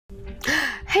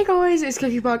Hey guys, it's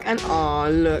Cookiebug, and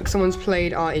look, someone's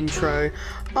played our intro.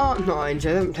 Not our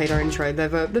intro, they haven't played our intro,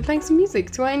 they're playing some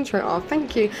music to our intro.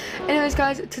 Thank you. Anyways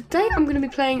guys, today I'm going to be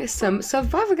playing some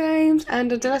survival games, and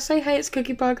did I say hey, it's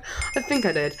Cookiebug? I think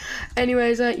I did.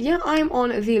 Anyways, yeah, I'm on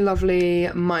the lovely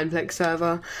Mineplex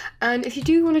server, and if you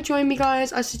do want to join me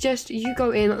guys, I suggest you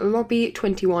go in lobby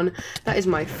 21. That is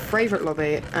my favourite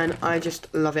lobby, and I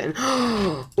just love it. And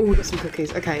oh, we got some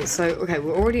cookies. Okay,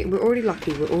 we're already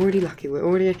lucky. We're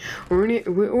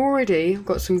already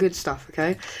got some good stuff.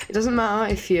 Okay, it doesn't matter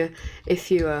if you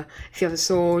have a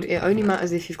sword. It only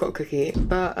matters if you've got a cookie.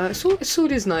 But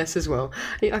sword is nice as well.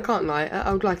 I can't lie.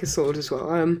 I would like a sword as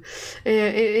well.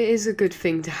 It is a good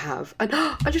thing to have. And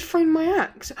I just thrown my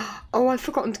axe. Oh, I've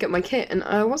forgotten to get my kit. And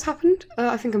what's happened?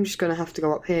 I think I'm just gonna have to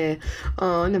go up here.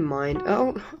 Oh, never mind.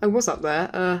 Oh, I was up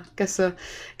there. Guess it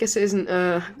isn't.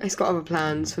 It's got other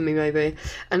plans for me maybe.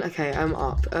 And okay, I'm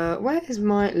up. Where is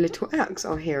my little axe?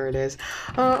 Oh, here it is.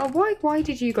 Why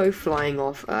did you go flying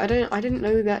off? I didn't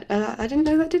know that. I didn't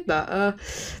know that did that.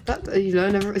 You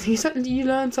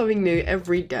learn something new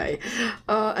every day.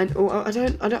 I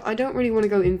don't really want to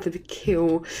go in for the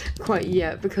kill quite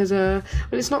yet because well,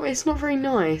 it's not very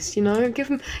nice, you know.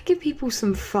 Give people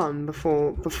some fun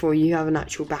before you have an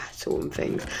actual battle and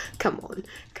things. Come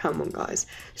on guys.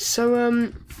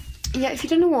 So yeah, if you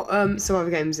don't know what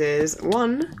survival games is,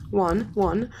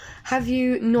 have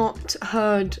you not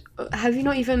heard? Have you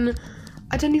not even?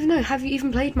 I don't even know. Have you even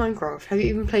played Minecraft? Have you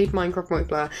even played Minecraft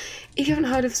multiplayer? If you haven't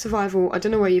heard of survival, I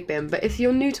don't know where you've been. But if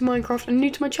you're new to Minecraft and new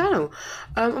to my channel,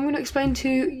 I'm going to explain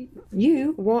to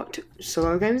you what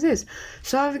survival games is.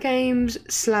 Survival games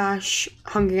 /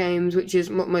 Hunger Games, which is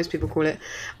what most people call it,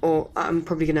 or I'm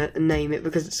probably going to name it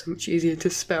because it's so much easier to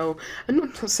spell. I'm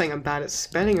not saying I'm bad at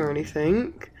spelling or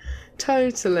anything.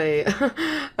 Totally.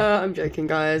 I'm joking,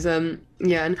 guys.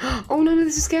 Yeah, and oh no,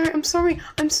 this is scary. I'm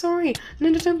sorry.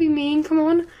 No, don't be mean. Come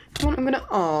on. I'm gonna.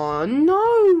 Oh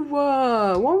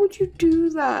no! Why would you do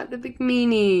that? The big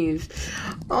meanies.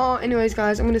 Anyways,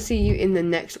 guys, I'm gonna see you in the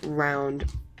next round.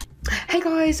 Hey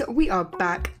guys, we are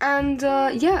back, and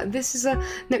yeah, this is a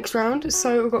next round,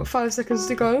 so we've got 5 seconds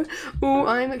to go. Oh,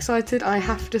 I'm excited, I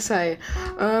have to say.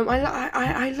 I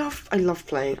love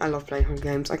playing Hunger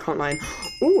Games, I can't lie.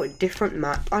 Oh, a different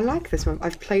map. I like this map.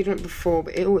 I've played on it before,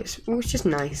 but it's just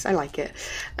nice. I like it.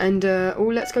 And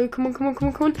let's go. Come on.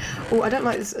 Oh, I don't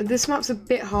like this. This map's a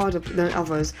bit harder than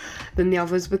the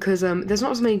others because there's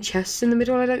not as many chests in the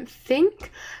middle, I don't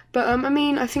think. But I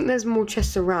mean, I think there's more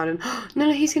chests around. And no,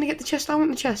 he's gonna get the chest. I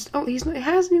want the chest. Oh, he's not. He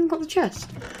hasn't even got the chest.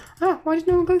 Why did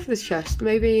no one go for this chest?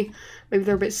 Maybe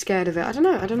they're a bit scared of it. I don't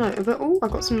know. But I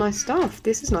got some nice stuff.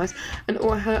 This is nice. And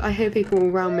I hear people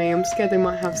around me. I'm scared they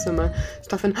might have some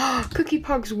stuff. And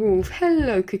Cookiepug's Wolf.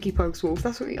 Hello, Cookiepug's Wolf.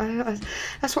 That's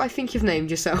what I think you've named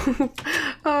yourself.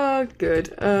 Oh,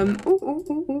 good.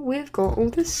 We've got all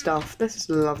this stuff. This is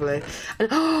lovely.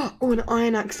 And an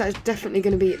iron axe. That is definitely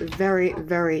going to be very,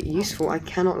 very useful. I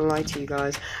cannot lie to you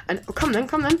guys. And come then.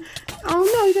 Oh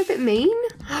no, they're a bit mean.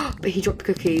 But he dropped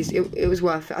cookies. It was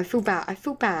worth it. I feel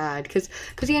bad because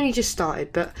he only just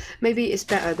started. But maybe it's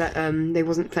better that they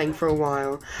wasn't playing for a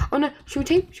while. Oh no, should we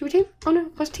team? Oh no,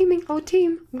 I was teaming. I'll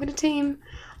team. I'm gonna team.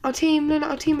 I'll team. No,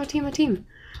 I'll team.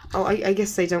 Oh, I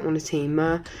guess they don't want to team.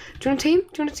 Do you want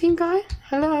to team, guy?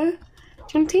 Hello. Do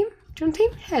you want to team?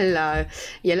 Hello.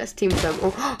 Yeah, let's team with them.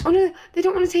 Oh no, they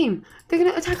don't want to team. They're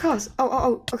gonna attack us.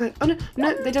 Oh, okay. Oh no,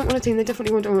 they don't want to team. They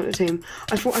definitely don't want to team.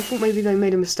 I thought maybe they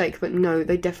made a mistake, but no,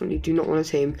 they definitely do not want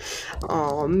to team.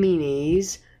 Oh,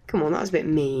 meanies. Come on, that was a bit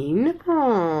mean.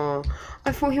 Oh,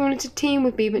 I thought he wanted to team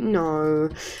with me, but no.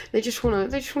 They just wanna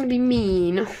be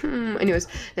mean. Anyways,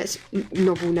 let's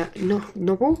gobble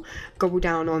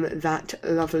down on that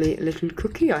lovely little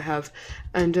cookie I have.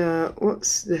 And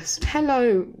what's this?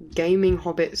 Hello, gaming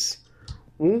hobbits.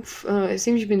 Wolf. It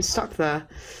seems you've been stuck there.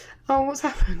 Oh, what's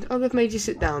happened? Oh, they've made you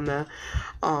sit down there.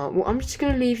 Oh, well, I'm just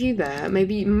gonna leave you there.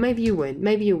 Maybe you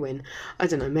win. I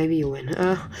don't know. Maybe you win.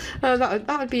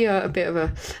 That would be a bit of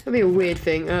that'd be a weird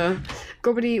thing.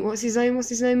 Gobbity, what's his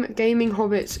name? Gaming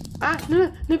hobbits.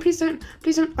 No, please don't.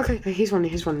 Okay, he's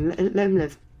running. Let him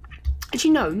live.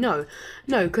 Actually, no,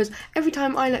 because every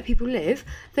time I let people live,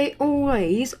 they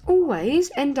always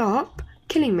end up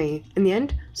killing me in the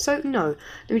end. So no,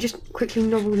 let me just quickly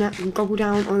gobble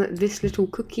down on this little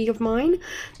cookie of mine,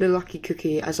 the lucky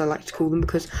cookie as I like to call them,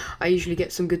 because I usually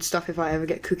get some good stuff if I ever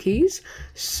get cookies.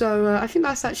 So I think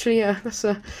that's actually that's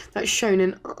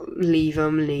shonen. Leave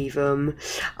them.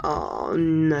 Oh,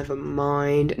 never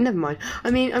mind.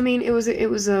 I mean, it was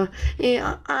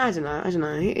yeah. I don't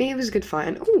know. It was a good fight.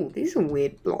 And oh, these are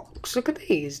weird blocks. Look at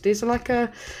these. These are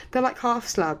they're like half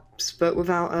slabs, but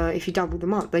without if you double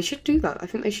them up. They should do that. I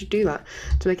think they should do that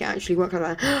to make it actually work like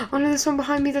that. Oh no, there's someone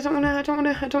behind me. I don't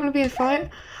wanna be a fight.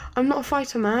 I'm not a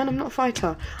fighter, man. I'm not a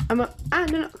fighter. No,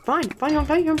 fine. You're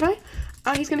on play.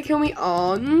 He's gonna kill me.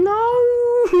 Oh no!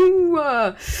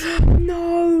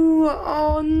 No!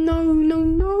 Oh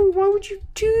no! Why would you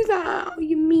do that? Oh,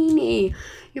 you meanie.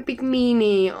 You big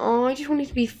meanie. Oh, I just wanted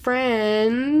to be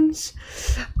friends.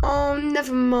 Oh,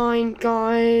 never mind,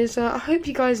 guys. I hope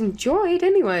you guys enjoyed.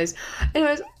 Anyways,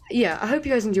 yeah, I hope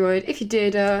you guys enjoyed. If you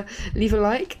did, leave a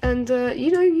like, and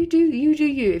you do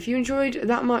you. If you enjoyed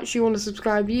that much, you want to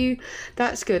subscribe,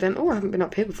 that's good. And oh, I haven't been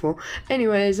up here before.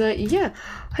 Anyways, yeah,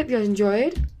 hope you guys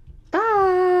enjoyed.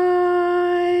 Bye.